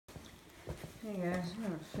Hey guys, I'm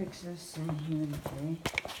gonna fix this thing here today.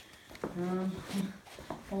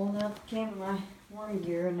 Holding up my one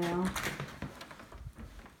gear now.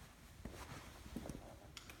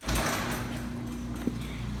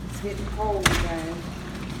 It's getting cold, guys.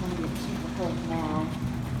 It's gonna get super cold tomorrow.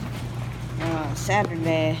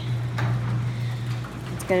 Saturday.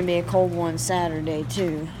 It's gonna be a cold one Saturday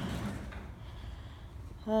too.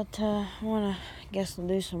 But I wanna,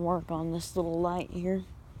 do some work on this little light here.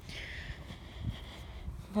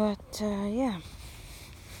 But yeah.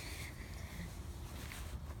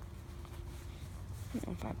 I don't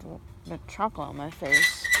know if I have to put chocolate on my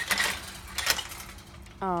face.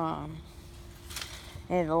 I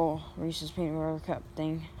had a little Reese's peanut butter cup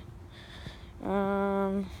thing.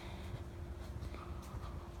 Well,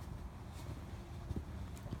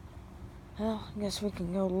 I guess we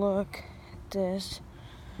can go look at this.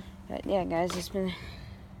 But yeah, guys, it's been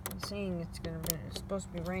saying it's supposed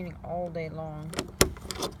to be raining all day long.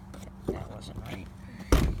 That wasn't right.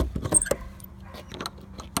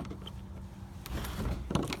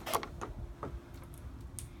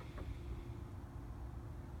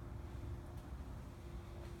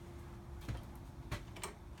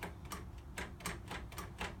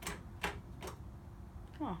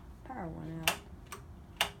 Oh, power went out.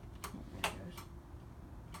 Oh, there it goes.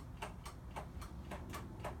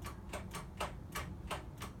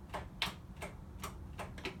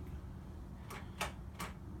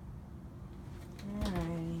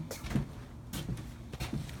 Alrighty.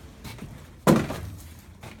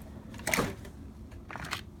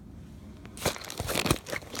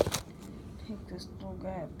 Take this little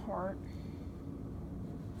guy apart.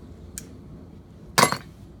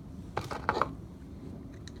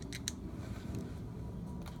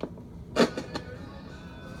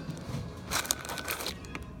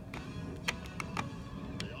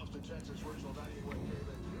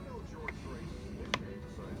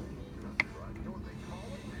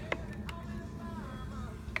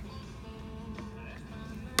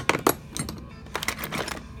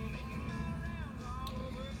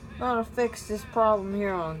 I'm gonna fix this problem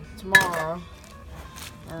here on tomorrow,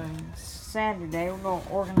 or Saturday. We're gonna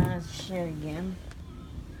organize the shit again,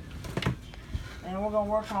 and we're gonna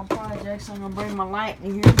work on projects. I'm gonna bring my light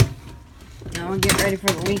in here. Now we'll get ready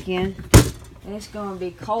for the weekend. And it's gonna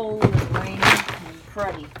be cold and rainy and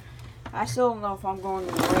cruddy. I still don't know if I'm going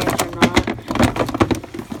to the ranch or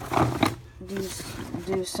not.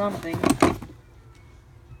 Do something.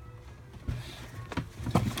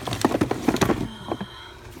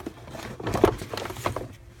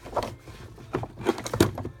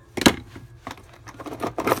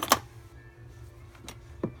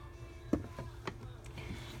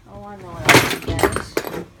 Oh, I know what I'll do, guys.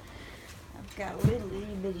 I've got a little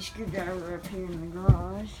itty bitty screwdriver up here in the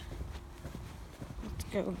garage. Let's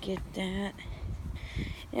go get that.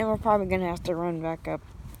 And we're probably gonna have to run back up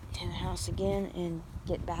to the house again and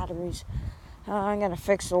get batteries. I'm gonna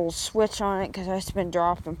fix the little switch on it because it's been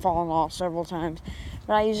dropped and fallen off several times.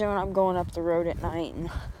 But I use it when I'm going up the road at night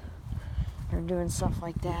and or doing stuff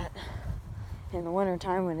like that. In the winter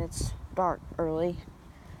time when it's dark early.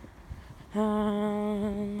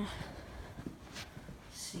 Let's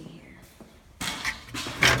see here.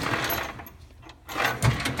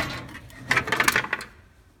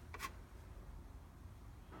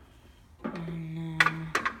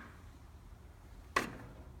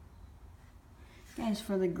 Guys,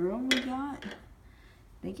 for the grill we got,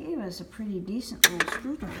 they gave us a pretty decent little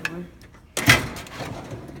screwdriver. My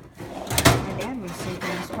dad was thinking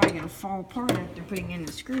it's probably going to fall apart after putting in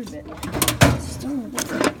the screw, but it still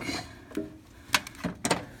works.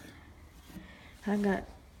 I've got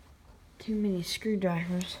too many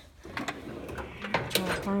screwdrivers. I'm trying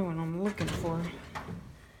to find what I'm looking for.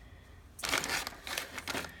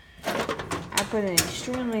 I put an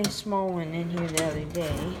extremely small one in here the other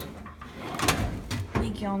day. I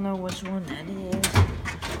think y'all know which one that is.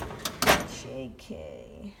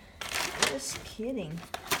 JK. Just kidding.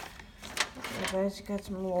 Okay, guys, got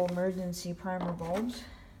some little emergency primer bulbs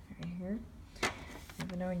right here.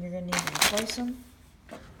 Never know when you're going to need to replace them.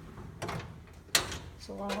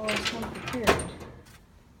 So I'll always come prepared.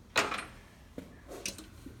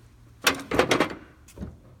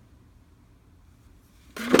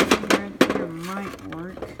 Right there might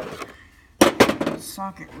work.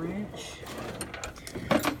 Socket wrench.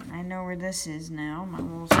 I know where this is now. My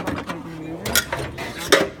little spark plug remover.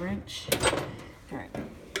 Socket wrench. Alright.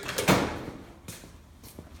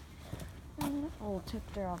 A little tip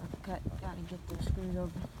there on the cut. Gotta get those screws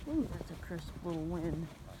open. Ooh, that's a crisp little wind.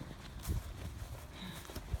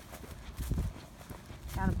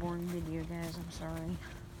 Got a boring video, guys. I'm sorry.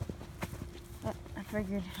 But I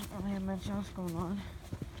figured I don't really have much else going on.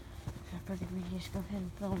 So I figured we'd just go ahead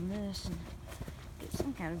and film this and get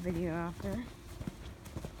some kind of video out there.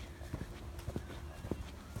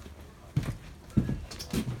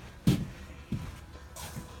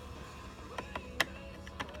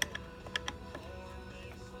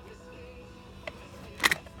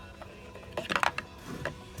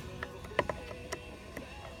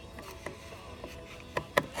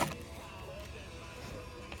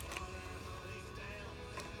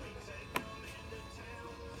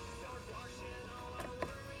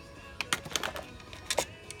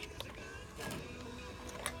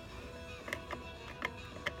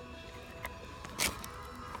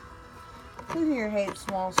 Who here hates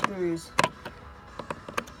small screws?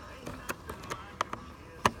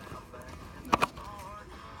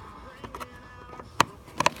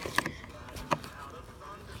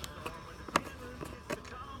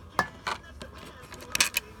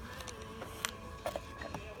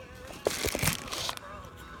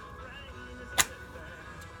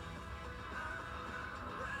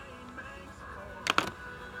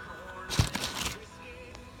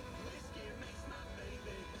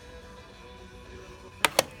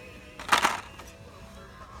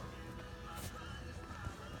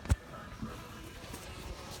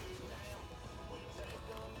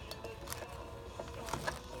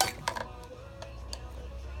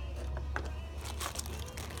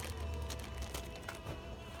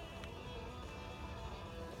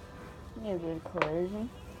 Yeah, a bit of corrosion.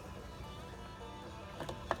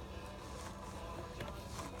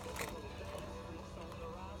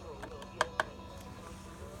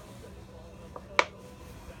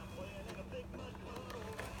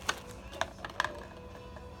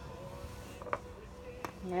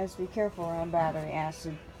 You guys be careful around battery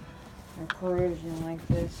acid or corrosion like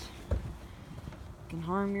this. It can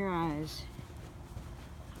harm your eyes.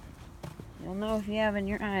 You'll know if you have in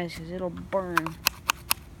your eyes because it'll burn.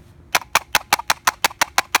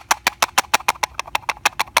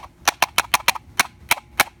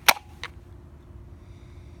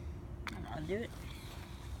 And I'll do it.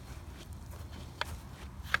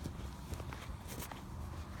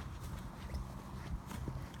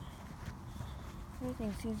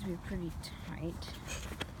 Everything seems to be pretty tight.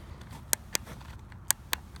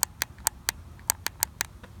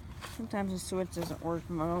 Sometimes the switch doesn't work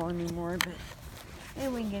well anymore, but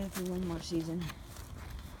maybe we can get it through one more season.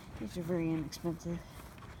 These are very inexpensive.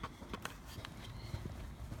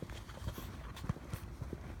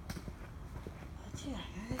 But yeah,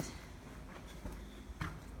 guys.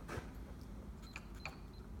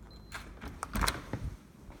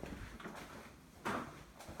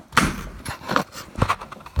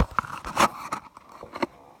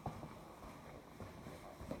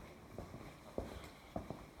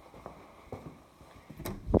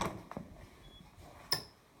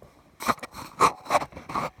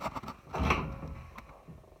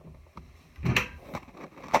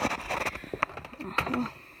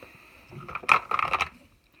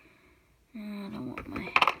 I don't want my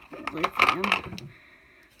lithium.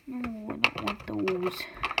 No, I don't want those.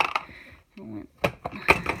 I want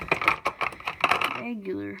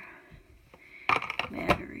regular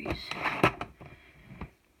batteries.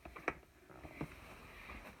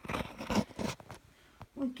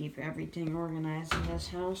 We keep everything organized in this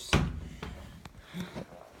house. Got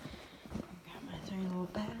my 3 little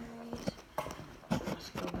batteries. Let's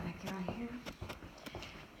go back out here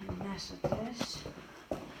and mess with this.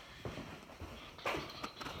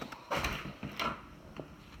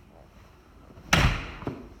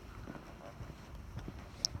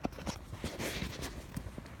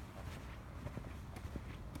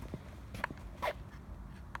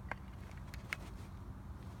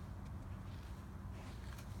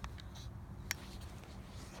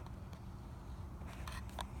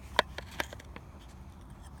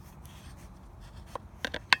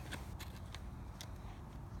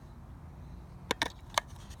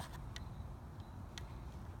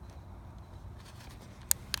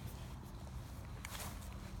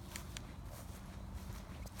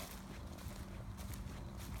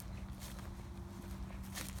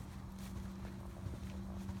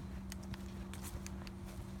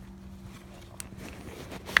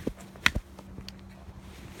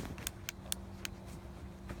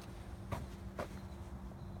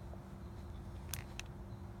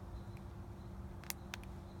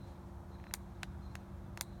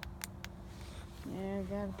 Yeah, I've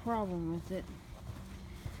got a problem with it.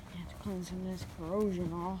 I have to clean some of this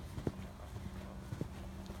corrosion off.